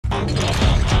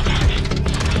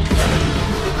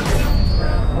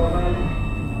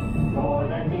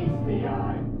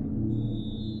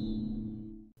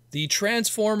The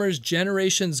Transformers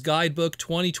Generations Guidebook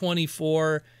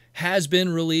 2024 has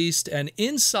been released, and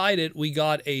inside it we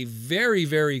got a very,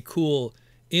 very cool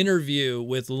interview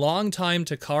with longtime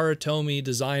Takara Tomy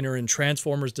designer and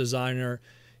Transformers designer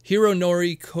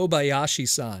Hironori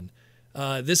Kobayashi-san.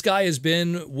 This guy has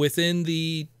been within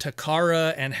the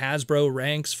Takara and Hasbro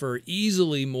ranks for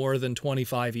easily more than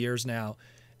 25 years now,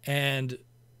 and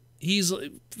he's,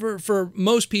 for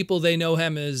most people, they know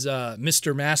him as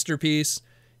Mr. Masterpiece.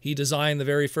 He designed the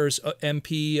very first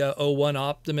MP-01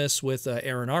 Optimus with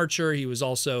Aaron Archer. He was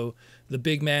also the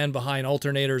big man behind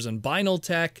alternators and Vinyl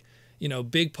Tech. You know,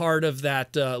 big part of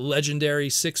that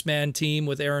legendary six-man team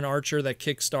with Aaron Archer that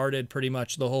kickstarted pretty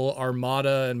much the whole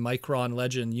Armada and Micron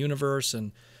Legend universe,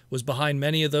 and was behind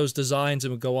many of those designs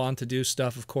and would go on to do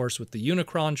stuff, of course, with the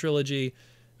Unicron trilogy.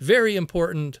 Very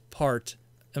important part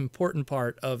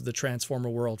of the Transformer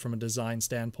world from a design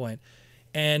standpoint.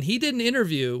 And he did an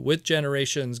interview with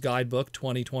Generations Guidebook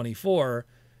 2024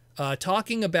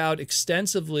 talking about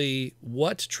extensively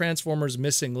what Transformers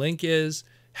Missing Link is,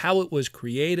 how it was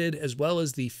created, as well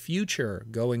as the future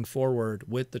going forward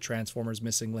with the Transformers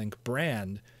Missing Link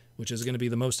brand, which is going to be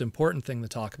the most important thing to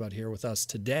talk about here with us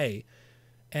today.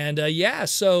 And yeah,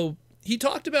 so he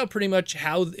talked about pretty much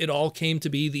how it all came to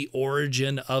be, the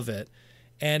origin of it.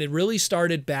 And it really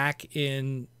started back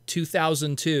in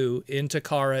 2002 in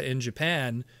Takara in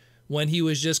Japan, when he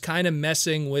was just kind of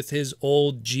messing with his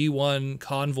old G1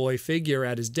 Convoy figure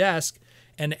at his desk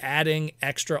and adding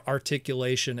extra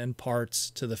articulation and parts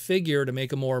to the figure to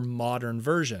make a more modern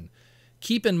version.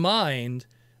 Keep in mind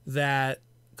that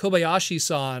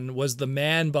Kobayashi-san was the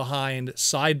man behind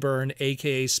Sideburn,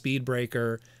 aka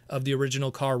Speedbreaker, of the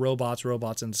original Car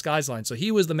Robots in Disguise line. So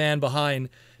he was the man behind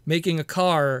making a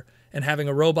car and having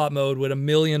a robot mode with 1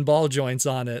 million ball joints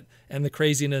on it, and the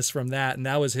craziness from that. And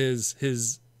that was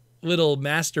his little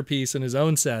masterpiece in his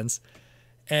own sense.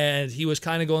 And he was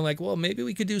kind of going like, well, maybe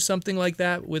we could do something like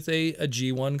that with a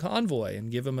G1 Convoy and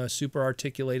give him a super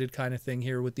articulated kind of thing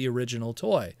here with the original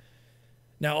toy.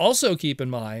 Now, also keep in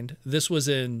mind, this was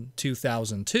in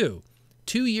 2002.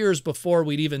 2 years before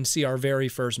we'd even see our very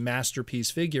first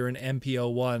masterpiece figure, an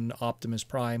MP-01 Optimus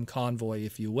Prime Convoy,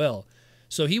 if you will.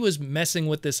 So he was messing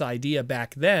with this idea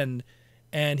back then,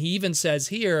 and he even says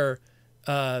here,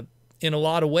 in a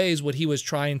lot of ways, what he was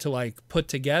trying to like put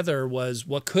together was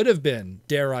what could have been,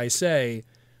 dare I say,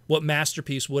 what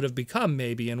Masterpiece would have become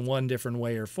maybe in one different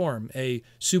way or form, a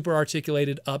super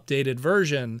articulated, updated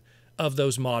version of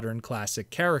those modern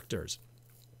classic characters.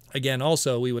 Again,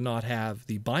 also, we would not have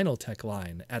the Vinyl Tech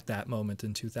line at that moment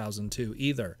in 2002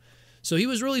 either. So he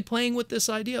was really playing with this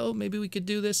idea, oh, maybe we could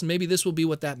do this, and maybe this will be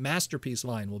what that Masterpiece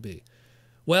line will be.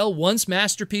 Well, once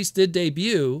Masterpiece did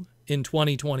debut in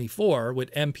 2024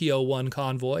 with MP-01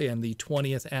 Convoy and the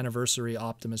 20th anniversary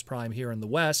Optimus Prime here in the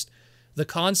West, the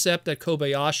concept that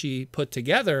Kobayashi put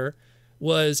together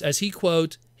was, as he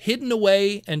quote, hidden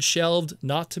away and shelved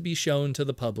not to be shown to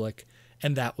the public,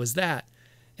 and that was that.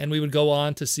 And we would go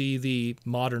on to see the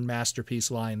modern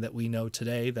Masterpiece line that we know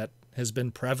today that has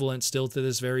been prevalent still to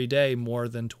this very day more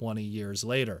than 20 years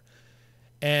later.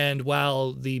 And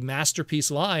while the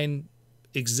Masterpiece line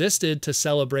existed to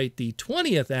celebrate the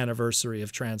 20th anniversary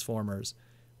of Transformers,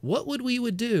 what would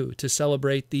we do to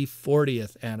celebrate the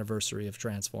 40th anniversary of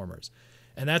Transformers?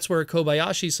 And that's where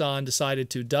Kobayashi-san decided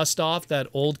to dust off that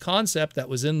old concept that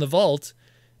was in the vault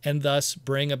and thus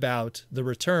bring about the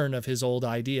return of his old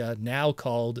idea, now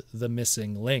called the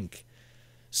Missing Link.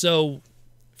 So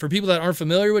for people that aren't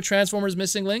familiar with Transformers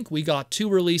Missing Link, we got 2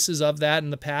 releases of that in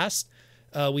the past.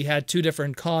 We had 2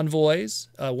 different convoys,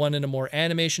 one in a more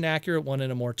animation accurate, one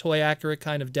in a more toy accurate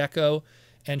kind of deco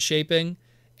and shaping.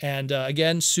 And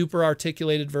again, super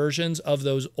articulated versions of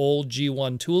those old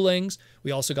G1 toolings.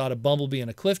 We also got a Bumblebee and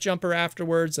a Cliff Jumper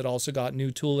afterwards that also got new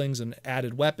toolings and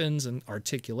added weapons and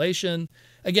articulation.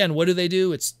 Again, what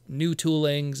do? It's new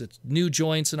toolings, it's new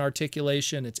joints and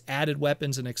articulation, it's added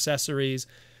weapons and accessories,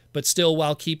 but still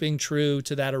while keeping true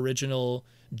to that original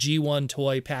G1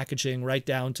 toy packaging, right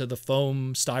down to the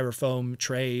foam, styrofoam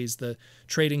trays, the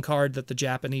trading card that the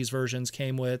Japanese versions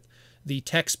came with, the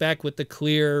tech spec with the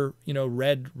clear,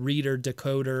 red reader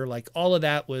decoder, like all of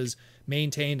that was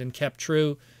maintained and kept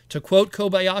true. To quote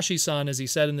Kobayashi-san, as he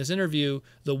said in this interview,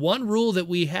 the one rule that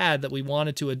we had that we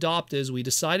wanted to adopt is we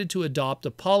decided to adopt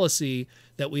a policy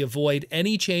that we avoid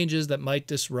any changes that might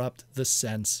disrupt the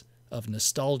sense of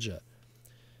nostalgia.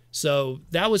 So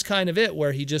that was kind of it,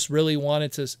 where he just really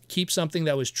wanted to keep something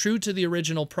that was true to the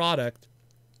original product,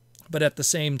 but at the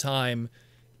same time,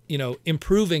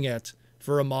 improving it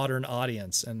for a modern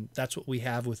audience. And that's what we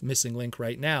have with Missing Link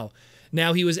right now.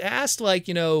 Now, he was asked, like,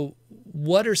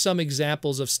 what are some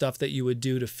examples of stuff that you would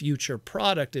do to future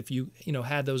product if you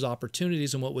had those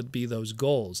opportunities, and what would be those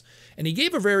goals? And he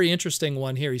gave a very interesting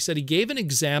one here. He said he gave an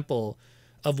example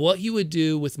of what he would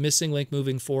do with Missing Link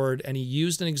moving forward, and he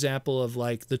used an example of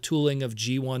like the tooling of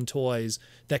G1 toys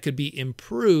that could be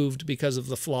improved because of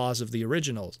the flaws of the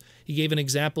originals. He gave an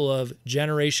example of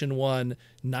Generation 1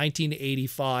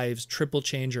 1985's triple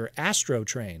changer Astro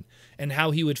Train, and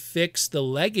how he would fix the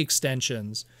leg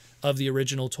extensions of the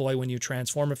original toy when you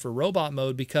transform it for robot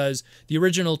mode, because the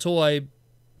original toy,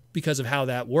 because of how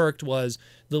that worked, was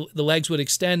the legs would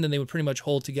extend and they would pretty much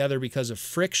hold together because of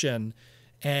friction.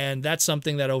 And that's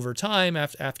something that over time,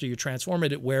 after you transform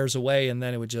it, it wears away, and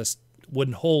then it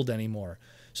wouldn't hold anymore.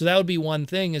 So that would be one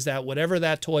thing, is that whatever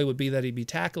that toy would be that he'd be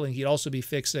tackling, he'd also be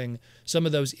fixing some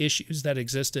of those issues that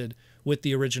existed with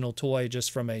the original toy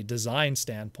just from a design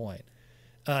standpoint.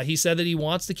 He said that he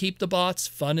wants to keep the bots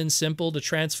fun and simple to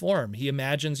transform. He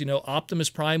imagines, Optimus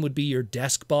Prime would be your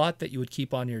desk bot that you would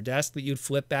keep on your desk, that you'd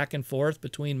flip back and forth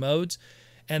between modes.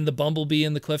 And the Bumblebee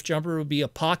and the Cliff Jumper would be a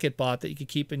pocket bot that you could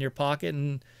keep in your pocket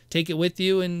and take it with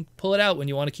you and pull it out when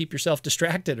you want to keep yourself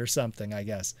distracted or something, I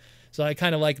guess. So I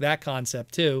kind of like that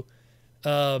concept too.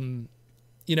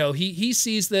 He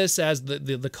sees this as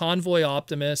the Convoy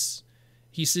Optimus.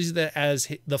 He sees that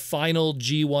as the final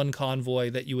G1 convoy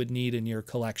that you would need in your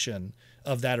collection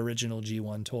of that original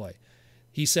G1 toy.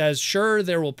 He says, sure,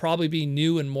 there will probably be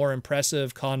new and more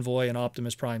impressive Convoy and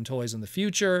Optimus Prime toys in the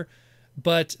future,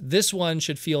 but this one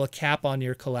should feel a cap on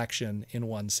your collection in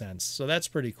one sense. So that's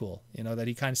pretty cool, that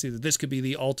he kind of sees that this could be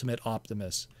the ultimate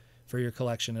Optimus for your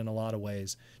collection in a lot of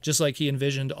ways, just like he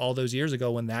envisioned all those years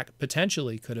ago when that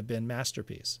potentially could have been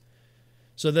Masterpiece.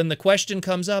 So then the question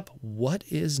comes up, what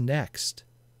is next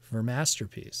for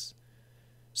Masterpiece?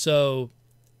 So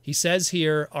he says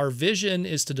here, our vision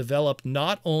is to develop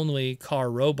not only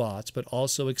car robots, but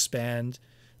also expand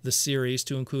the series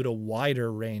to include a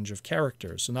wider range of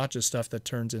characters. So not just stuff that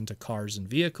turns into cars and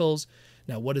vehicles.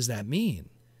 Now, what does that mean?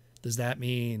 Does that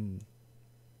mean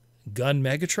Gun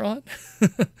Megatron?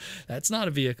 That's not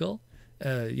a vehicle.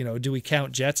 Do we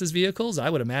count jets as vehicles?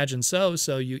 I would imagine so.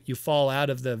 So you fall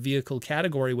out of the vehicle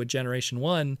category with Generation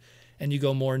 1 and you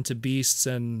go more into beasts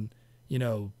and,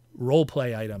 role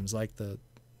play items like the,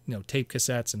 tape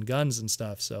cassettes and guns and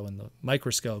stuff. So, and the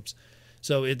microscopes.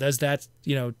 So does that,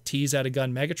 tease out a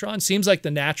Gun Megatron? Seems like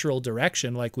the natural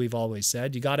direction, like we've always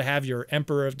said. You got to have your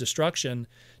Emperor of Destruction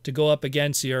to go up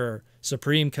against your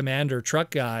Supreme Commander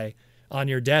truck guy on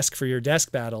your desk for your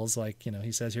desk battles, like,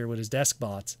 he says here with his desk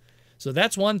bots. So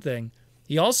that's one thing.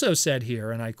 He also said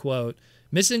here, and I quote,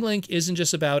 Missing Link isn't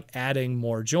just about adding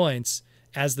more joints.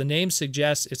 As the name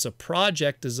suggests, it's a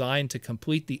project designed to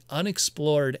complete the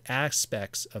unexplored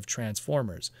aspects of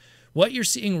Transformers. What you're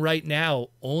seeing right now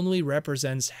only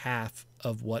represents half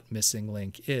of what Missing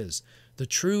Link is. The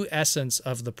true essence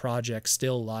of the project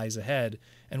still lies ahead,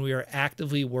 and we are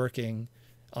actively working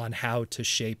on how to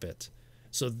shape it.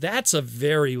 So that's a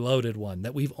very loaded one,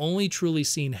 that we've only truly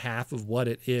seen half of what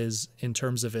it is in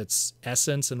terms of its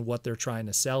essence and what they're trying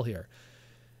to sell here.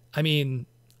 I mean,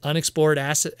 unexplored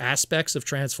aspects of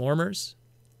Transformers?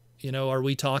 Are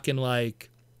we talking like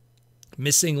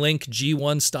Missing Link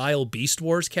G1 style Beast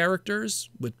Wars characters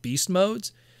with beast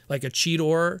modes, like a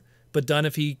Cheetor, but done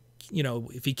if he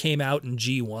came out in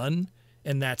G1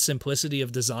 and that simplicity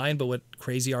of design, but with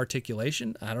crazy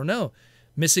articulation? I don't know.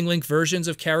 Missing Link versions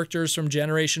of characters from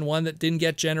Generation 1 that didn't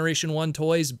get Generation 1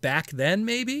 toys back then,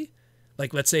 maybe?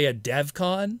 Like, let's say a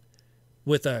DevCon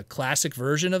with a classic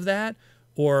version of that?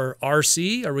 Or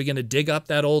RC? Are we going to dig up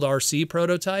that old RC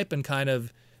prototype and kind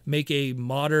of make a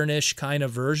modernish kind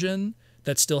of version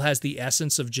that still has the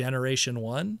essence of Generation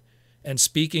 1? And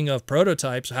speaking of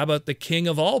prototypes, how about the king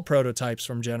of all prototypes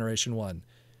from Generation 1?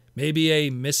 Maybe a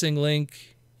Missing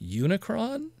Link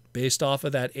Unicron based off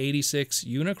of that 86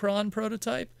 Unicron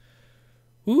prototype?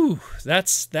 Ooh,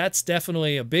 that's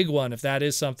definitely a big one if that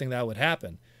is something that would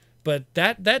happen. But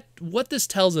that what this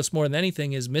tells us more than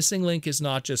anything is Missing Link is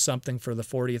not just something for the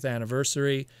 40th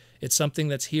anniversary. It's something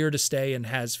that's here to stay and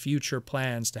has future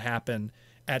plans to happen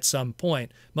at some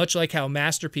point. Much like how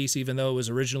Masterpiece, even though it was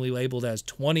originally labeled as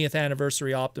 20th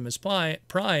anniversary Optimus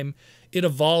Prime, it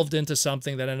evolved into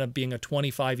something that ended up being a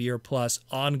 25-year plus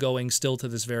ongoing, still to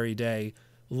this very day,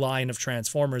 line of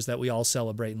Transformers that we all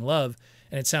celebrate and love.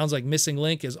 And it sounds like Missing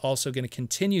Link is also going to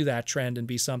continue that trend and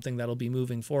be something that'll be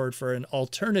moving forward for an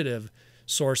alternative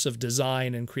source of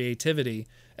design and creativity,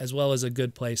 as well as a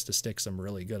good place to stick some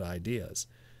really good ideas.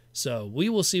 So we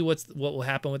will see what will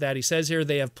happen with that. He says here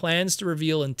they have plans to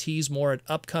reveal and tease more at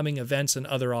upcoming events and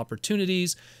other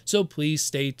opportunities. So please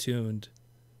stay tuned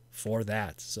for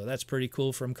that. So that's pretty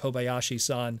cool from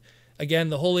Kobayashi-san. Again,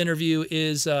 the whole interview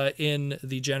is in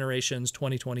the Generations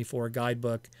 2024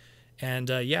 guidebook. And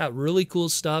yeah, really cool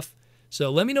stuff. So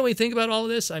let me know what you think about all of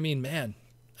this. I mean, man,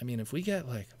 if we get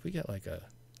like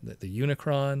the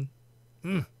Unicron,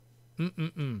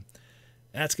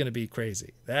 that's going to be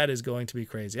crazy. That is going to be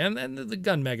crazy. And then the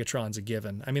Gun Megatron's a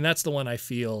given. I mean, that's the one I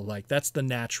feel like that's the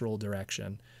natural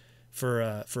direction for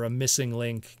a missing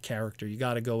link character. You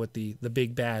got to go with the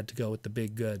big bad to go with the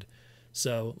big good.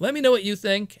 So let me know what you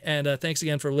think. And thanks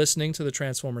again for listening to the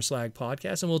Transformer Slag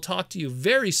podcast. And we'll talk to you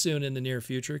very soon in the near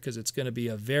future, because it's going to be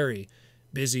a very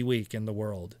busy week in the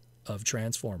world of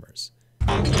Transformers.